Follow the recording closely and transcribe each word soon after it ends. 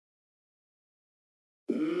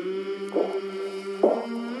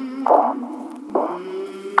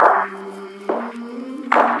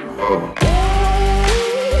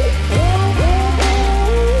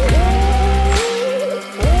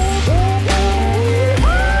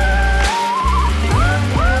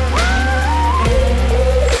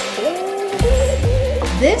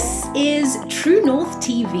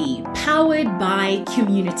TrueNorthTV, powered by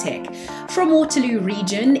Communitech. From Waterloo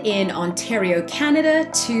region in Ontario, Canada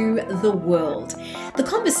to the world. The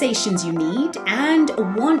conversations you need and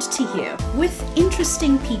want to hear with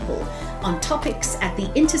interesting people on topics at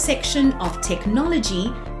the intersection of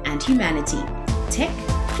technology and humanity. Tech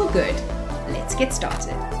for good. Let's get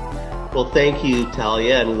started. Well, thank you,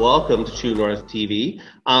 Talia, and welcome to True North TV.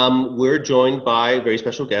 We're joined by a very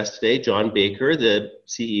special guest today, John Baker, the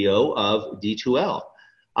CEO of D2L.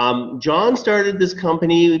 John started this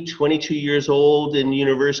company 22 years old in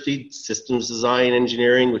university, systems design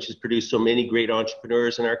engineering, which has produced so many great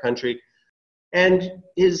entrepreneurs in our country. And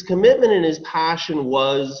his commitment and his passion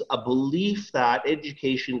was a belief that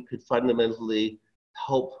education could fundamentally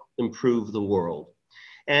help improve the world.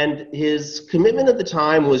 And his commitment at the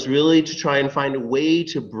time was really to try and find a way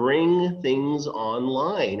to bring things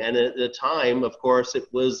online. And at the time, of course, it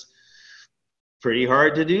was pretty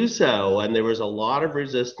hard to do so. And there was a lot of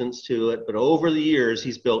resistance to it. But over the years,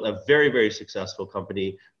 he's built a very, very successful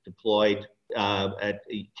company deployed at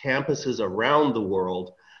campuses around the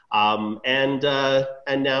world. And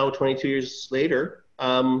now 22 years later,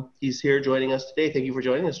 he's here joining us today. Thank you for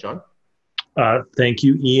joining us, John. Thank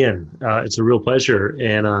you, Ian. It's a real pleasure,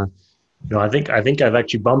 and I think I've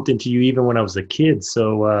actually bumped into you even when I was a kid.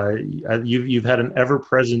 So you've had an ever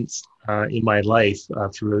presence in my life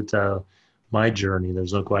throughout my journey.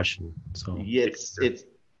 There's no question. So it's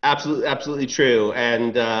absolutely true,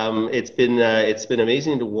 and it's been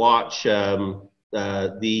amazing to watch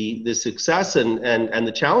the success and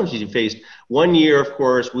the challenges you faced. One year, of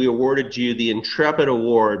course, we awarded you the Intrepid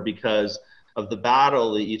Award because of the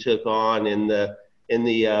battle that you took on in the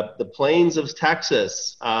plains of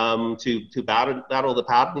Texas to battle the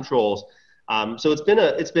patent trolls. So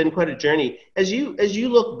it's been quite a journey. As you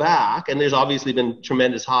look back, and there's obviously been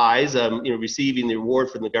tremendous highs. Receiving the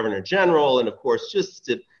award from the Governor General, and of course just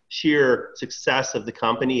the sheer success of the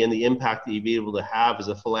company and the impact that you've been able to have as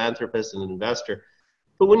a philanthropist and an investor.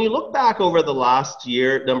 But when you look back over the last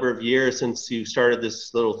number of years since you started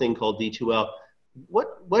this little thing called D2L,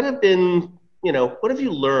 what have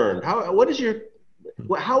you learned?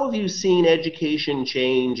 How have you seen education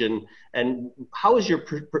change, and how has your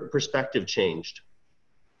perspective changed?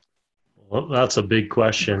 Well, that's a big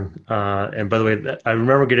question. And by the way, I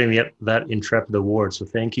remember getting that Intrepid Award, so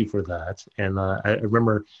thank you for that. And I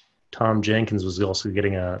remember Tom Jenkins was also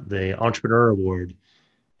getting the Entrepreneur Award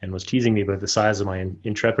and was teasing me about the size of my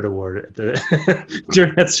Intrepid Award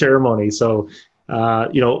during that ceremony. So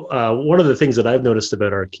one of the things that I've noticed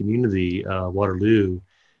about our community, Waterloo,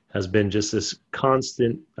 has been just this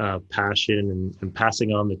constant passion and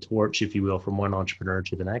passing on the torch, if you will, from one entrepreneur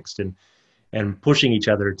to the next, and pushing each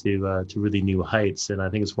other to really new heights. And I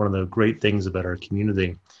think it's one of the great things about our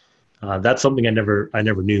community. That's something I never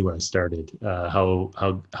knew when I started,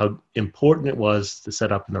 how important it was to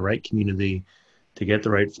set up in the right community, to get the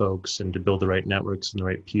right folks, and to build the right networks and the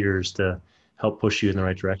right peers to help push you in the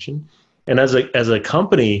right direction. And as a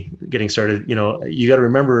company getting started, you got to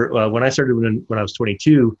remember when I started when I was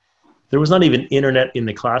 22, there was not even internet in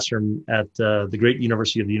the classroom at the great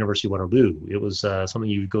University of Waterloo. It was something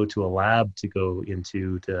you would go to a lab to go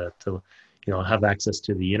into to have access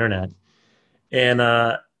to the internet, and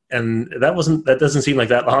that doesn't seem like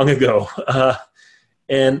that long ago.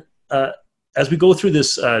 As we go through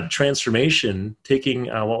this transformation, taking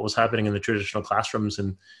what was happening in the traditional classrooms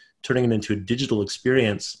and turning it into a digital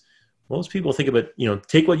experience. Most people think about,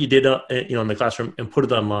 take what you did, in the classroom and put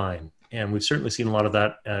it online. And we've certainly seen a lot of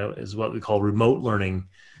that as what we call remote learning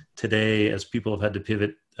today, as people have had to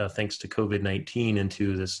pivot thanks to COVID-19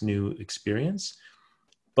 into this new experience.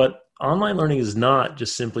 But online learning is not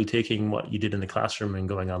just simply taking what you did in the classroom and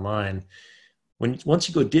going online. Once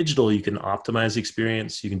you go digital, you can optimize the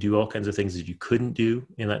experience. You can do all kinds of things that you couldn't do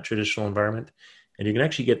in that traditional environment. And you can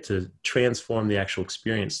actually get to transform the actual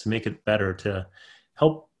experience to make it better, to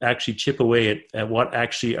help actually chip away at what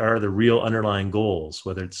actually are the real underlying goals,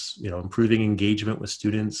 whether it's, improving engagement with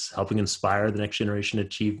students, helping inspire the next generation to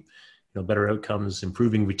achieve, better outcomes,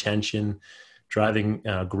 improving retention, driving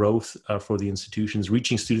growth for the institutions,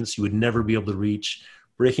 reaching students you would never be able to reach,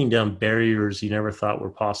 breaking down barriers you never thought were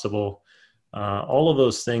possible. All of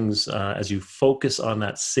those things, as you focus on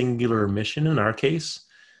that singular mission, in our case,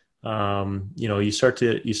 you start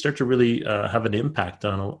to really have an impact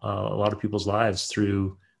on a lot of people's lives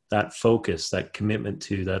through that focus, that commitment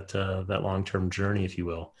to that long-term journey, if you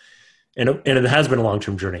will. And it has been a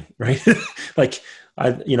long-term journey, right?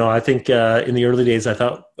 I think in the early days,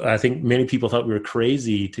 I think many people thought we were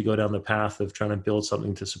crazy to go down the path of trying to build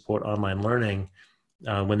something to support online learning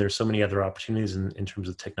when there's so many other opportunities in terms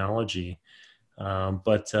of technology. I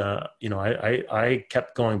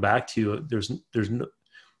kept going back to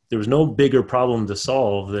there was no bigger problem to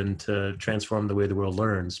solve than to transform the way the world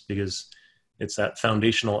learns, because it's that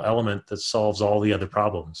foundational element that solves all the other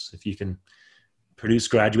problems. If you can produce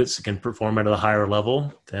graduates that can perform at a higher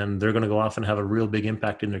level, then they're going to go off and have a real big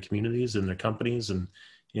impact in their communities, in their companies, and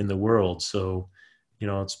in the world. So,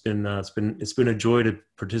 it's been a joy to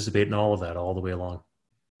participate in all of that all the way along.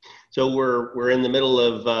 So we're in the middle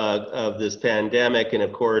of this pandemic, and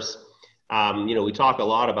of course, we talk a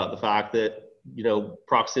lot about the fact that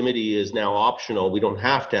proximity is now optional. We don't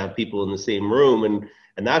have to have people in the same room,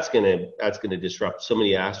 and that's gonna disrupt so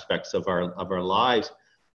many aspects of our lives.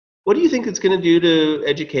 What do you think it's going to do to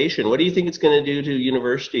education? What do you think it's going to do to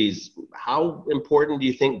universities? How important do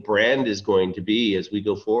you think brand is going to be as we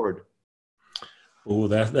go forward? Oh,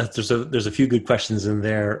 there's a few good questions in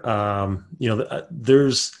there.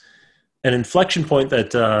 There's an inflection point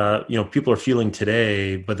that people are feeling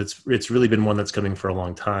today, but it's really been one that's coming for a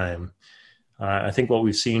long time. I think what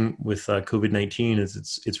we've seen with COVID-19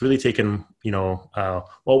 is it's really taken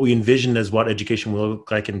what we envisioned as what education will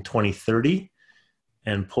look like in 2030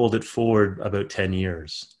 and pulled it forward about 10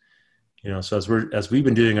 years. So as we've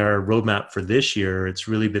been doing our roadmap for this year, it's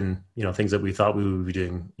really been things that we thought we would be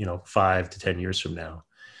doing 5 to 10 years from now,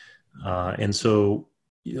 and so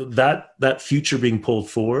that future being pulled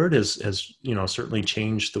forward has certainly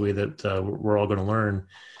changed the way that we're all going to learn.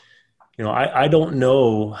 I don't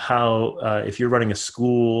know how if you're running a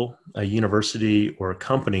school, a university, or a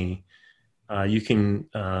company, you can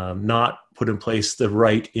not put in place the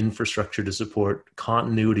right infrastructure to support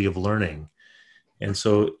continuity of learning. And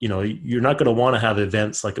so, you're not going to want to have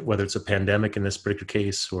events like, whether it's a pandemic in this particular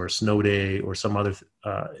case, or a snow day, or some other,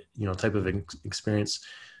 type of experience,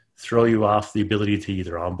 throw you off the ability to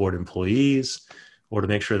either onboard employees or to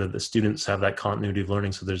make sure that the students have that continuity of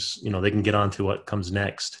learning, so there's, they can get on to what comes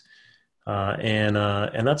next. And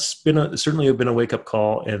that's certainly been a wake-up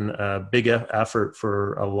call and a big effort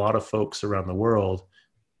for a lot of folks around the world,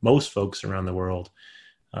 most folks around the world,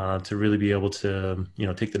 to really be able to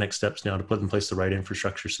take the next steps now to put in place the right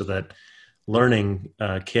infrastructure so that learning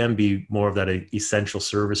can be more of that essential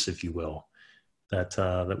service, if you will,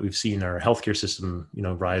 that we've seen our healthcare system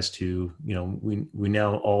rise to. We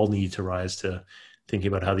now all need to rise to thinking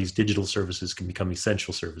about how these digital services can become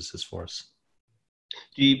essential services for us.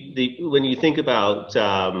 When you think about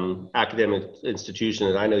academic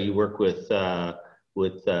institutions, I know you work with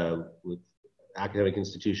academic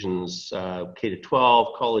institutions, K to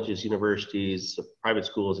 12, colleges, universities, private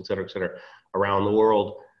schools, et cetera, around the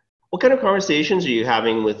world. What kind of conversations are you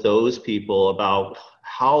having with those people about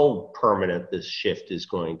how permanent this shift is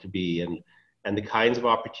going to be, and the kinds of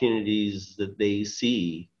opportunities that they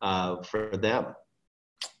see for them?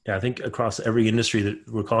 Yeah, I think across every industry that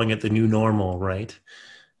we're calling it the new normal, right?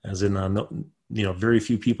 As in, very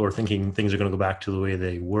few people are thinking things are going to go back to the way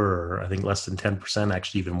they were. I think less than 10%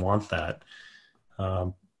 actually even want that.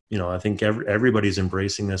 I think everybody's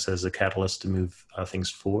embracing this as a catalyst to move things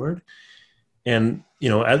forward. And,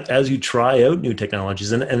 as you try out new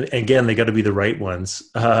technologies, and again, they got to be the right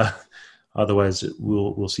ones. Otherwise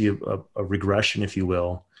we'll see a regression, if you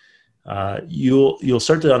will. You'll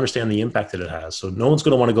start to understand the impact that it has. So no one's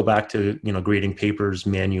going to want to go back to, grading papers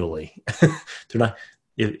manually. They're not,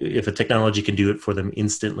 if a technology can do it for them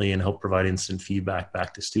instantly and help provide instant feedback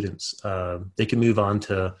back to students, they can move on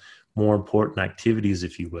to more important activities,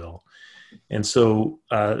 if you will. And so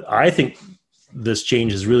I think this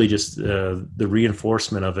change is really just the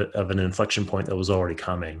reinforcement of an inflection point that was already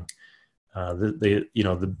coming.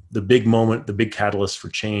 The big moment, the big catalyst for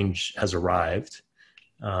change has arrived.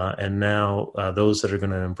 And now those that are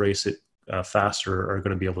going to embrace it faster are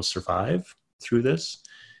going to be able to survive through this,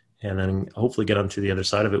 and then hopefully get onto the other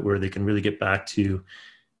side of it, where they can really get back to,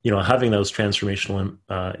 having those transformational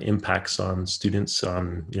impacts on students,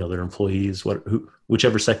 on their employees,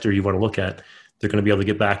 whichever sector you want to look at. They're going to be able to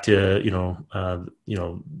get back to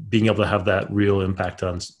being able to have that real impact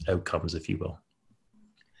on outcomes, if you will.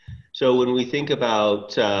 So when we think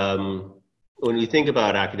about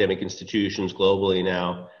academic institutions globally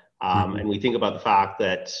now, and we think about the fact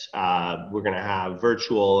that we're going to have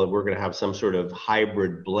virtual and we're going to have some sort of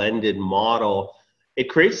hybrid blended model, it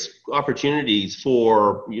creates opportunities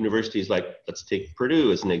for universities like, let's take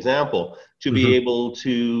Purdue as an example, to be able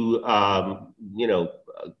to,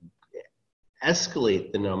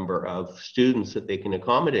 escalate the number of students that they can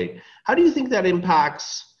accommodate. How do you think that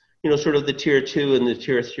impacts sort of the tier 2 and the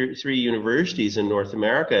tier 3 universities in North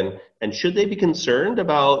America? And should they be concerned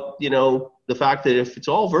about, the fact that if it's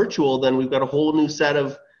all virtual, then we've got a whole new set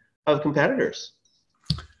of competitors?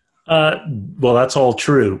 Well, that's all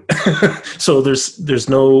true. So there's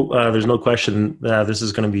no question that this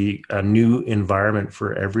is going to be a new environment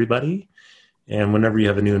for everybody. And whenever you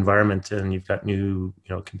have a new environment and you've got new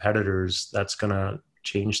competitors, that's going to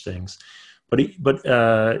change things. But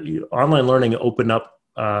online learning opened up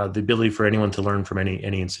the ability for anyone to learn from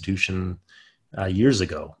any institution years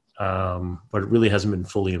ago, but it really hasn't been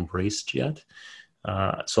fully embraced yet.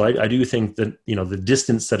 So I do think that the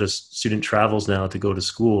distance that a student travels now to go to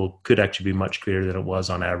school could actually be much greater than it was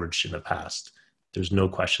on average in the past. There's no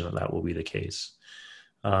question that that will be the case.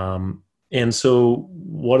 And so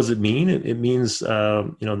what does it mean? It means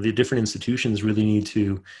the different institutions really need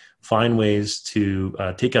to find ways to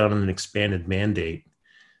take on an expanded mandate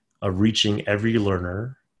of reaching every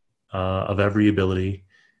learner of every ability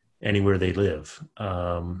anywhere they live.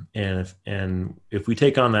 And if we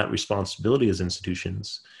take on that responsibility as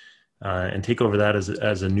institutions and take over that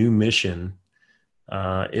as a new mission,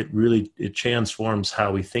 it transforms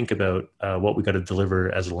how we think about what we got to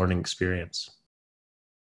deliver as a learning experience.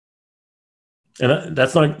 And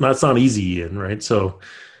that's not easy, Ian, right? So,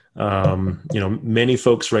 many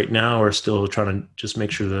folks right now are still trying to just make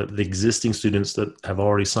sure that the existing students that have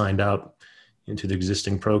already signed up into the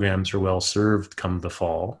existing programs are well served come the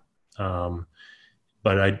fall.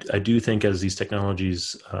 But I do think as these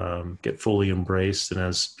technologies get fully embraced and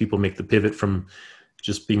as people make the pivot from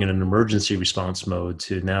just being in an emergency response mode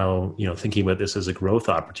to now, thinking about this as a growth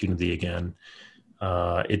opportunity again,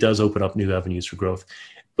 it does open up new avenues for growth.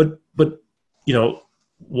 But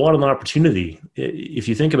what an opportunity. If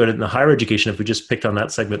you think about it in the higher education, if we just picked on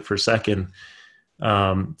that segment for a second,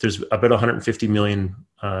 there's about 150 million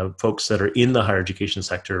folks that are in the higher education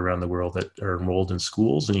sector around the world that are enrolled in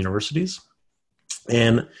schools and universities.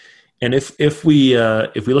 And if we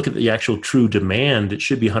look at the actual true demand, it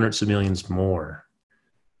should be hundreds of millions more.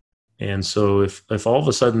 And so if all of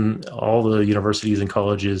a sudden all the universities and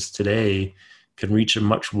colleges today can reach a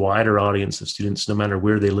much wider audience of students, no matter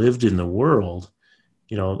where they lived in the world,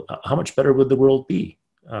 how much better would the world be?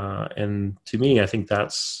 And to me, I think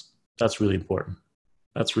that's really important.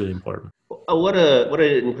 That's really important. What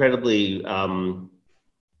an incredibly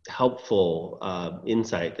helpful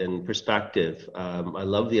insight and perspective. I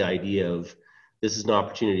love the idea of this is an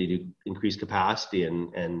opportunity to increase capacity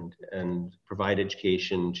and provide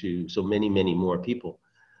education to so many more people.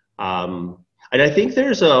 And I think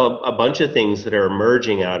there's a bunch of things that are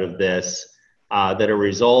emerging out of this that are a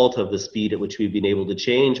result of the speed at which we've been able to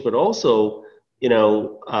change, but also,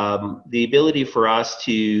 the ability for us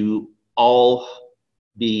to all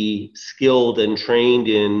be skilled and trained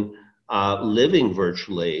in living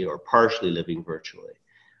virtually or partially living virtually.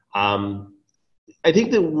 I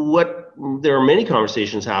think that there are many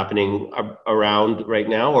conversations happening around right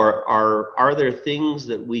now, or are there things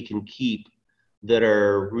that we can keep that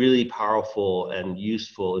are really powerful and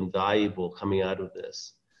useful and valuable coming out of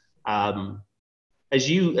this? As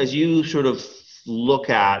you sort of look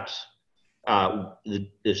at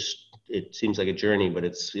this, it seems like a journey, but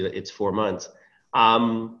it's 4 months.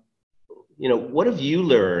 What have you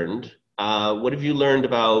learned? What have you learned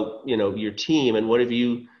about your team, and what do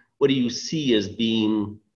you see as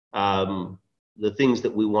being the things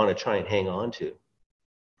that we want to try and hang on to?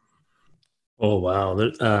 Oh wow!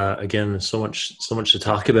 Again, so much to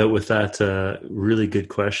talk about with that. Really good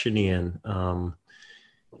question, Ian.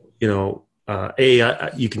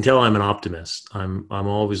 You can tell I'm an optimist. I'm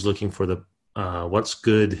always looking for the what's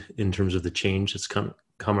good in terms of the change that's come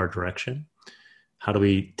our direction. How do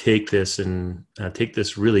we take this and take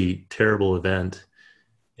this really terrible event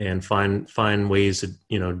and find ways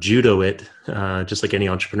to judo it, just like any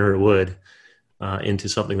entrepreneur would, into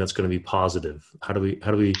something that's going to be positive? How do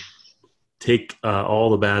we take all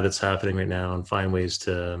the bad that's happening right now and find ways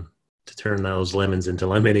to turn those lemons into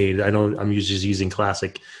lemonade? I know I'm just using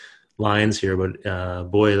classic lines here, but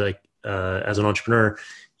as an entrepreneur,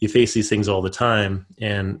 you face these things all the time,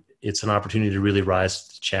 and it's an opportunity to really rise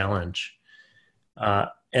to the challenge.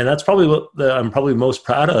 And that's probably what I'm probably most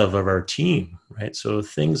proud of our team, right? So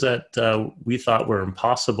things that we thought were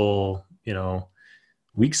impossible,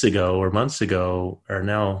 weeks ago or months ago are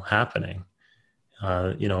now happening.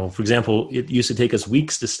 For example, it used to take us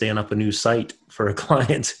weeks to stand up a new site for a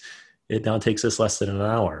client. It now takes us less than an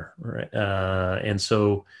hour, right? And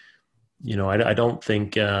so, I don't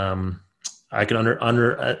think I can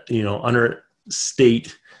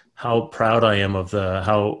understate how proud I am of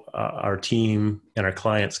how our team and our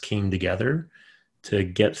clients came together to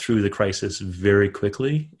get through the crisis very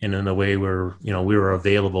quickly and in a way where we were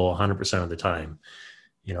available 100% of the time.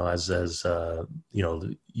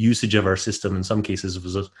 The usage of our system in some cases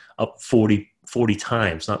was up 40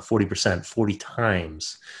 times, not 40%, 40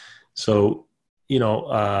 times. So,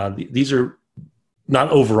 these are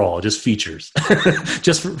not overall, just features,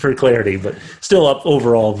 just for clarity, but still up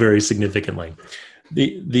overall very significantly.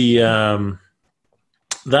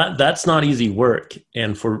 That's not easy work,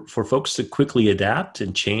 and for folks to quickly adapt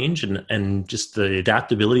and change, and just the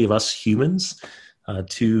adaptability of us humans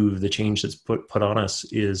to the change that's put on us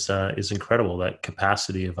is incredible. That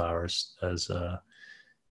capacity of ours as to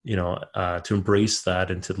embrace that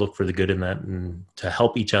and to look for the good in that and to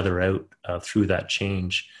help each other out through that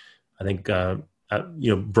change, I think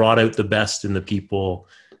brought out the best in the people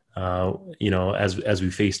as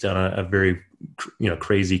we face down a very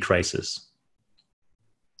crazy crisis.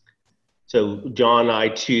 So, John, I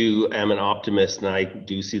too am an optimist, and I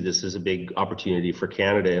do see this as a big opportunity for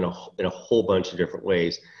Canada in a whole bunch of different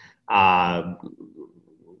ways. From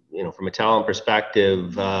a talent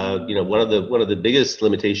perspective, one of the biggest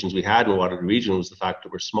limitations we had in the Waterloo region was the fact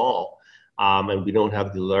that we're small, and we don't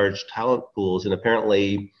have the large talent pools. And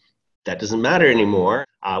apparently, that doesn't matter anymore.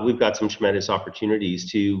 We've got some tremendous opportunities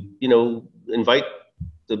to, invite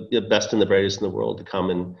the best and the brightest in the world to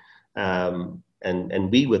come and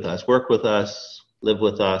be with us, work with us, live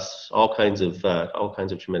with us, all kinds of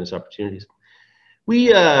tremendous opportunities.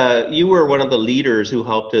 You were one of the leaders who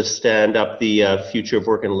helped us stand up the Future of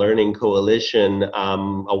Work and Learning Coalition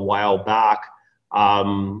a while back,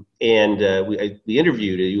 and we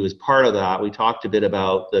interviewed you as part of that. We talked a bit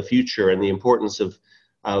about the future and the importance of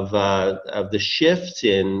the shift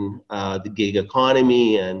in the gig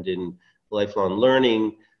economy and in lifelong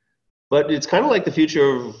learning. But it's kind of like the future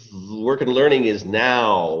of work and learning is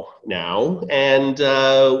now. And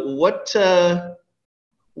what is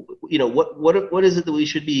it that we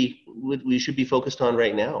should be focused on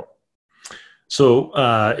right now? So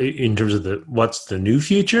in terms of what's the new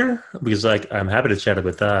future, because I'm happy to chat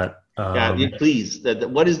about that. Yeah, please.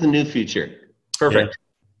 What is the new future? Perfect.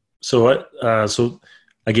 Yeah. So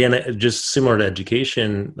again, just similar to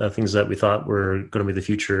education, things that we thought were going to be the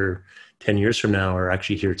future 10 years from now are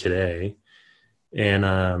actually here today.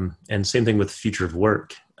 And same thing with the future of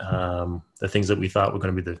work. The things that we thought were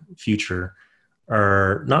going to be the future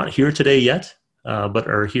are not here today yet, but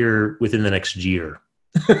are here within the next year.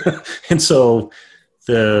 And so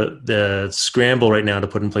the scramble right now to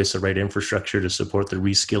put in place the right infrastructure to support the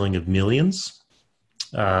reskilling of millions,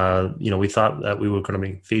 we thought that we were going to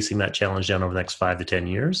be facing that challenge down over the next 5 to 10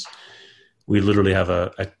 years. We literally have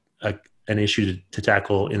an issue to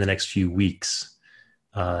tackle in the next few weeks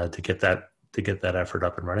to get that effort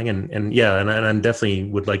up and running. And I definitely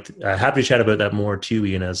would like to, happy to chat about that more too,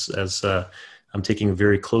 Ian, as I'm taking a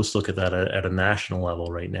very close look at that at a national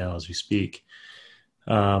level right now as we speak.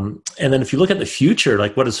 And then if you look at the future,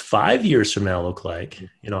 like what does 5 years from now look like?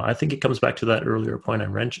 I think it comes back to that earlier point I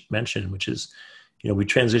mentioned, which is, we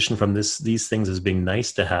transition from these things as being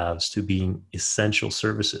nice to haves to being essential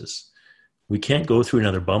services. We can't go through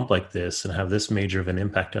another bump like this and have this major of an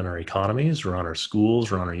impact on our economies or on our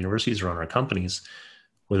schools or on our universities or on our companies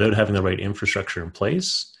without having the right infrastructure in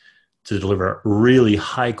place to deliver really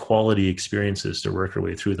high quality experiences to work our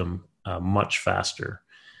way through them much faster.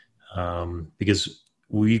 Because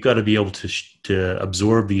we've got to be able to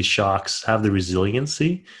absorb these shocks, have the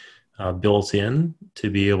resiliency built in to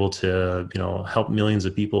be able to, help millions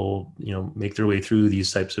of people, make their way through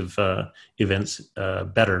these types of events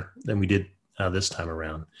better than we did this time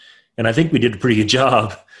around. And I think we did a pretty good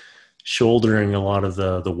job shouldering a lot of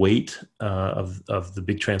the weight of the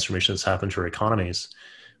big transformation that's happened to our economies.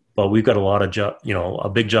 But we've got a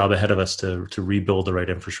big job ahead of us to rebuild the right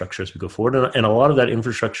infrastructure as we go forward. And a lot of that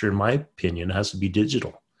infrastructure, in my opinion, has to be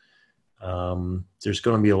digital. There's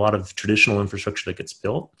going to be a lot of traditional infrastructure that gets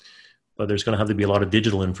built, but there's going to have to be a lot of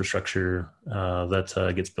digital infrastructure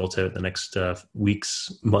that gets built out in the next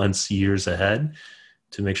weeks, months, years ahead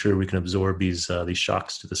to make sure we can absorb these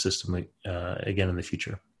shocks to the system again in the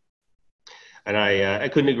future. And I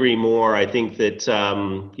couldn't agree more. I think that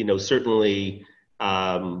certainly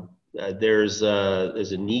there's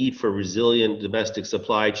a need for resilient domestic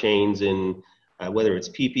supply chains in whether it's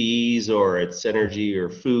PPEs or it's energy or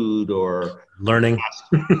food or learning.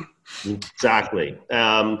 Exactly.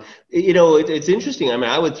 It's interesting. I mean,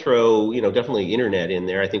 I would throw, definitely internet in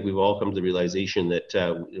there. I think we've all come to the realization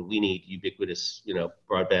that we need ubiquitous,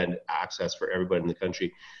 broadband access for everybody in the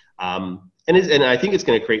country. And I think it's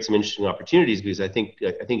going to create some interesting opportunities because I think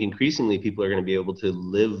increasingly people are going to be able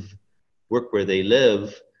to work where they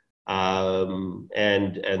live, and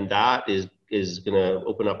that is going to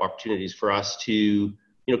open up opportunities for us to,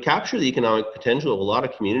 capture the economic potential of a lot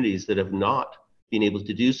of communities that have not been able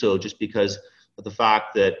to do so just because of the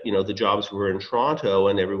fact that, the jobs were in Toronto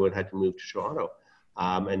and everyone had to move to Toronto.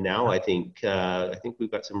 And now I think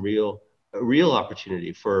we've got some real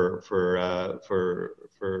opportunity for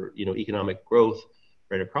economic growth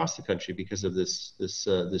right across the country because of this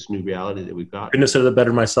new reality that we've got. Couldn't have said it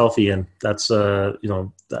better myself, Ian. That's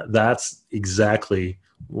that's exactly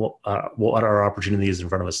what our opportunity is in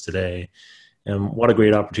front of us today, and what a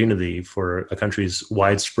great opportunity for a country as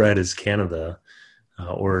widespread as Canada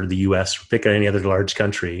or the U.S. Pick any other large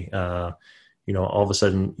country. All of a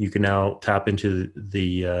sudden you can now tap into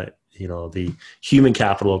the human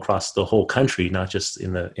capital across the whole country, not just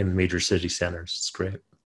in the major city centers. It's great.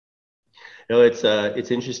 No,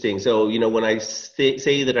 it's interesting. So, when I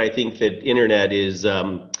say that I think that internet is,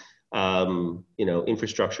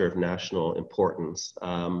 infrastructure of national importance,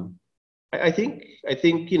 I think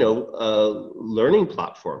learning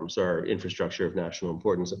platforms are infrastructure of national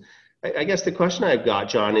importance. I guess the question I've got,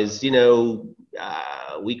 John, is,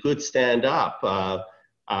 we could stand up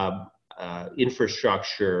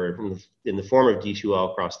infrastructure in the form of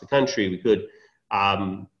D2L across the country. We could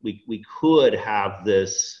have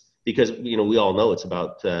this, because we all know it's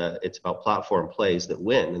about platform plays that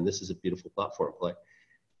win, and this is a beautiful platform play.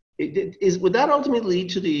 Would that ultimately lead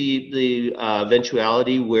to the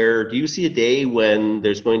eventuality where, do you see a day when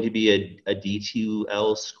there's going to be a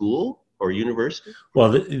D2L school or university?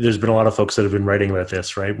 Well, there's been a lot of folks that have been writing about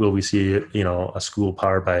this, right? Will we see a school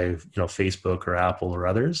powered by Facebook or Apple or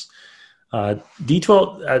others?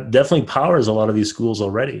 D2L definitely powers a lot of these schools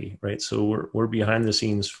already, right? So we're behind the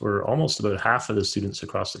scenes for almost about half of the students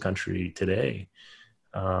across the country today.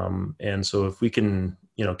 And so if we can,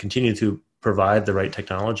 continue to provide the right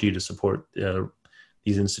technology to support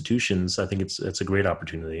these institutions, I think it's a great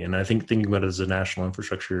opportunity. And I think thinking about it as a national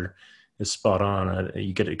infrastructure is spot on.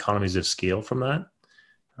 You get economies of scale from that.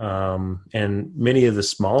 And many of the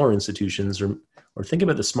smaller institutions, or think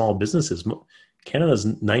about the small businesses. Canada's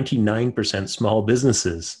 99% small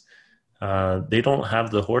businesses. They don't have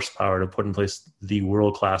the horsepower to put in place the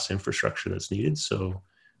world-class infrastructure that's needed. So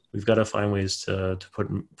we've got to find ways to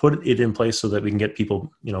put it in place so that we can get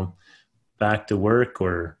people, back to work,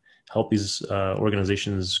 or help these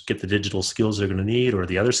organizations get the digital skills they're going to need, or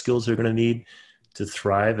the other skills they're going to need to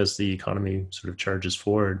thrive as the economy sort of charges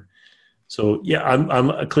forward. So yeah,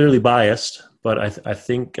 I'm clearly biased, but I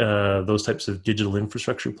think those types of digital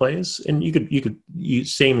infrastructure plays, and you could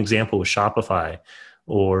use same example with Shopify,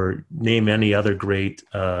 or name any other great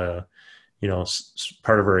part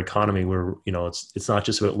of our economy where it's not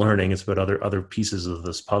just about learning, it's about other pieces of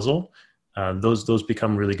this puzzle. Those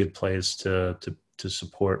become really good plays to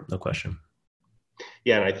support the question.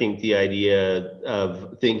 Yeah, and I think the idea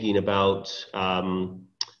of thinking about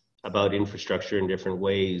infrastructure in different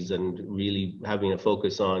ways, and really having a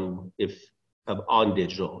focus on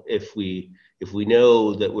digital. If we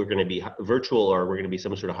know that we're going to be virtual, or we're going to be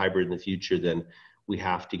some sort of hybrid in the future, then we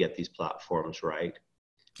have to get these platforms right.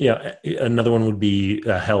 Yeah, another one would be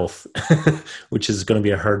health, which is going to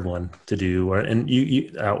be a hard one to do,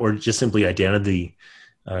 or just simply identity.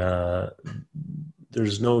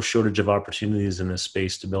 There's no shortage of opportunities in this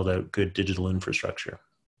space to build out good digital infrastructure.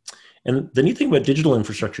 And the neat thing about digital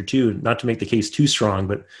infrastructure too, not to make the case too strong,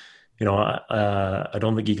 but I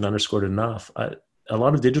don't think you can underscore it enough. A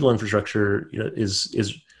lot of digital infrastructure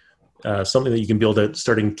is something that you can build out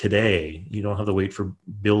starting today. You don't have to wait for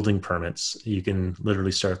building permits. You can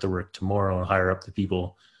literally start the work tomorrow and hire up the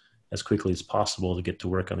people as quickly as possible to get to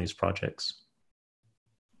work on these projects.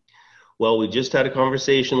 Well, we just had a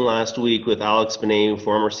conversation last week with Alex Benet,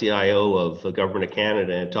 former CIO of the Government of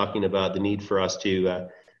Canada, and talking about the need for us to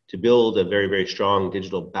build a very, very strong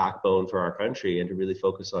digital backbone for our country, and to really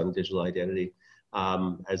focus on digital identity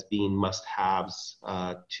as being must-haves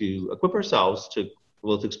to equip ourselves to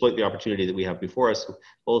exploit the opportunity that we have before us, and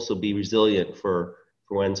also be resilient for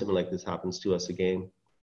when something like this happens to us again.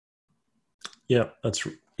 Yeah,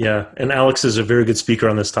 and Alex is a very good speaker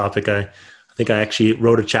on this topic. I think I actually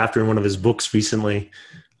wrote a chapter in one of his books recently,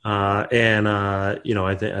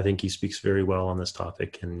 I think he speaks very well on this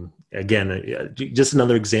topic. And again, just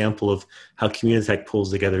another example of how Communitech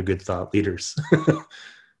pulls together good thought leaders.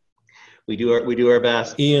 We do our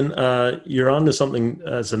best. Ian, you're on to something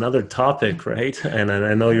as another topic, right? And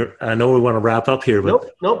I know we want to wrap up here,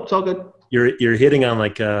 but nope, it's all good. You're hitting on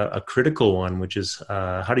like a critical one, which is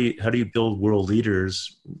how do you build world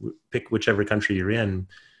leaders? Pick whichever country you're in,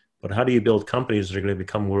 but how do you build companies that are going to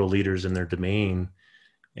become world leaders in their domain?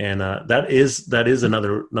 And that is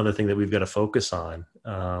another thing that we've got to focus on.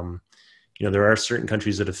 There are certain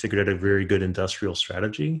countries that have figured out a very good industrial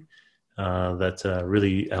strategy that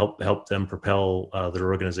really help them propel their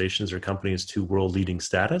organizations or companies to world leading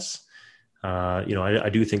status. I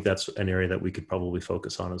do think that's an area that we could probably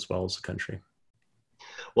focus on as well as a country.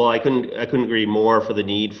 Well, I couldn't agree more for the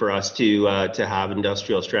need for us to have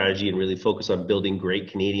industrial strategy and really focus on building great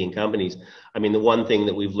Canadian companies. I mean, the one thing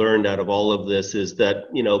that we've learned out of all of this is that,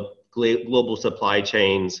 you know, global supply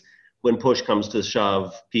chains, when push comes to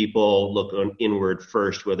shove, people look inward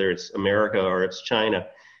first, whether it's America or it's China.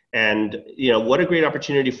 And, you know, what a great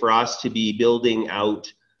opportunity for us to be building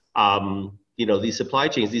out, you know, these supply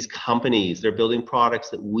chains, these companies. They're building products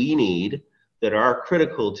that we need that are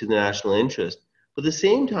critical to the national interest. But at the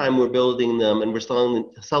same time, we're building them and we're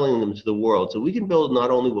selling them to the world. So we can build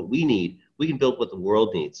not only what we need, we can build what the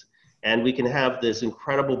world needs. And we can have this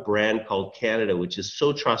incredible brand called Canada, which is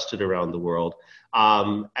so trusted around the world,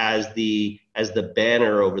 as the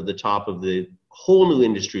banner over the top of the whole new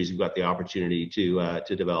industries we've got the opportunity to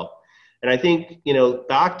develop. And I think, you know,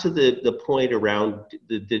 back to the point around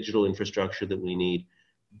the digital infrastructure that we need,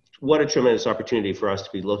 what a tremendous opportunity for us to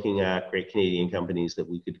be looking at great Canadian companies that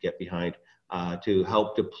we could get behind to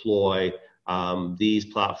help deploy these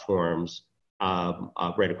platforms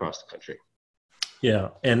right across the country. Yeah,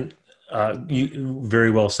 and you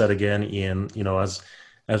very well said again, Ian. You know, as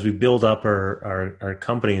we build up our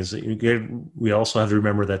companies, we also have to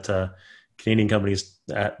remember that Canadian companies,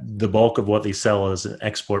 the bulk of what they sell is an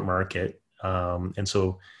export market, and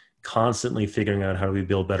so constantly figuring out how do we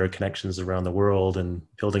build better connections around the world and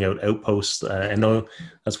building out outposts. I know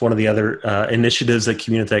that's one of the other initiatives that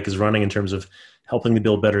Communitech is running in terms of helping to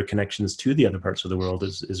build better connections to the other parts of the world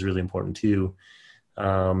is really important too.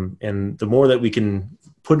 And the more that we can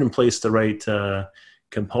put in place the right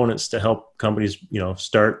components to help companies, you know,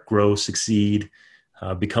 start, grow, succeed,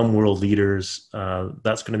 become world leaders,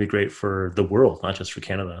 that's going to be great for the world, not just for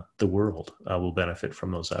Canada. The world will benefit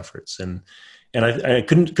from those efforts. And I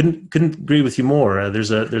couldn't agree with you more.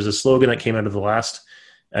 There's a slogan that came out of the last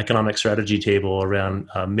economic strategy table around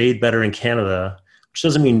 "Made Better in Canada," which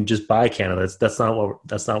doesn't mean just buy Canada. That's not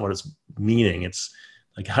what it's meaning. It's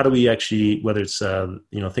like, how do we actually, whether it's you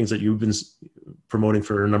know, things that you've been promoting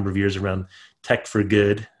for a number of years around tech for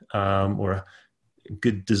good, or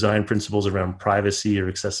good design principles around privacy or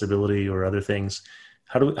accessibility or other things.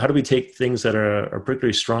 How do we take things that are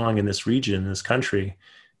particularly strong in this region, in this country,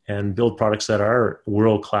 and build products that are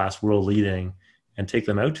world class, world leading, and take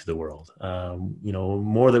them out to the world? You know,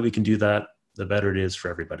 more that we can do that, the better it is for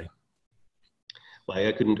everybody. Well,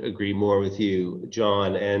 I couldn't agree more with you,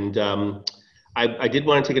 John. And I did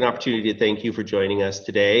want to take an opportunity to thank you for joining us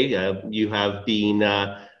today. You have been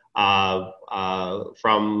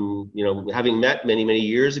from, you know, having met many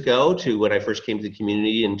years ago to when I first came to the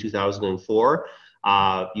community in 2004.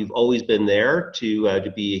 You've always been there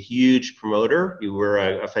to be a huge promoter. You were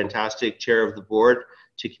a fantastic chair of the board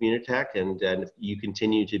to Communitech, and you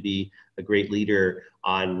continue to be a great leader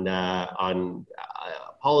on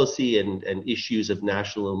policy and issues of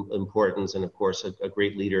national importance, and of course a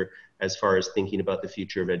great leader as far as thinking about the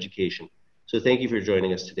future of education. So thank you for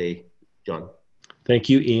joining us today, John. Thank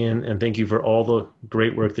you, Ian, and thank you for all the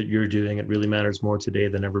great work that you're doing. It really matters more today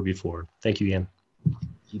than ever before. Thank you, Ian.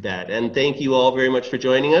 You bet. And thank you all very much for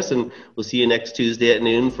joining us, and we'll see you next Tuesday at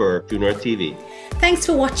noon for True North TV. Thanks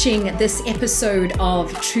for watching this episode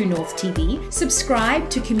of True North TV. Subscribe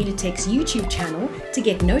to Communitech's YouTube channel to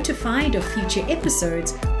get notified of future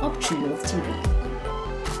episodes of True North TV.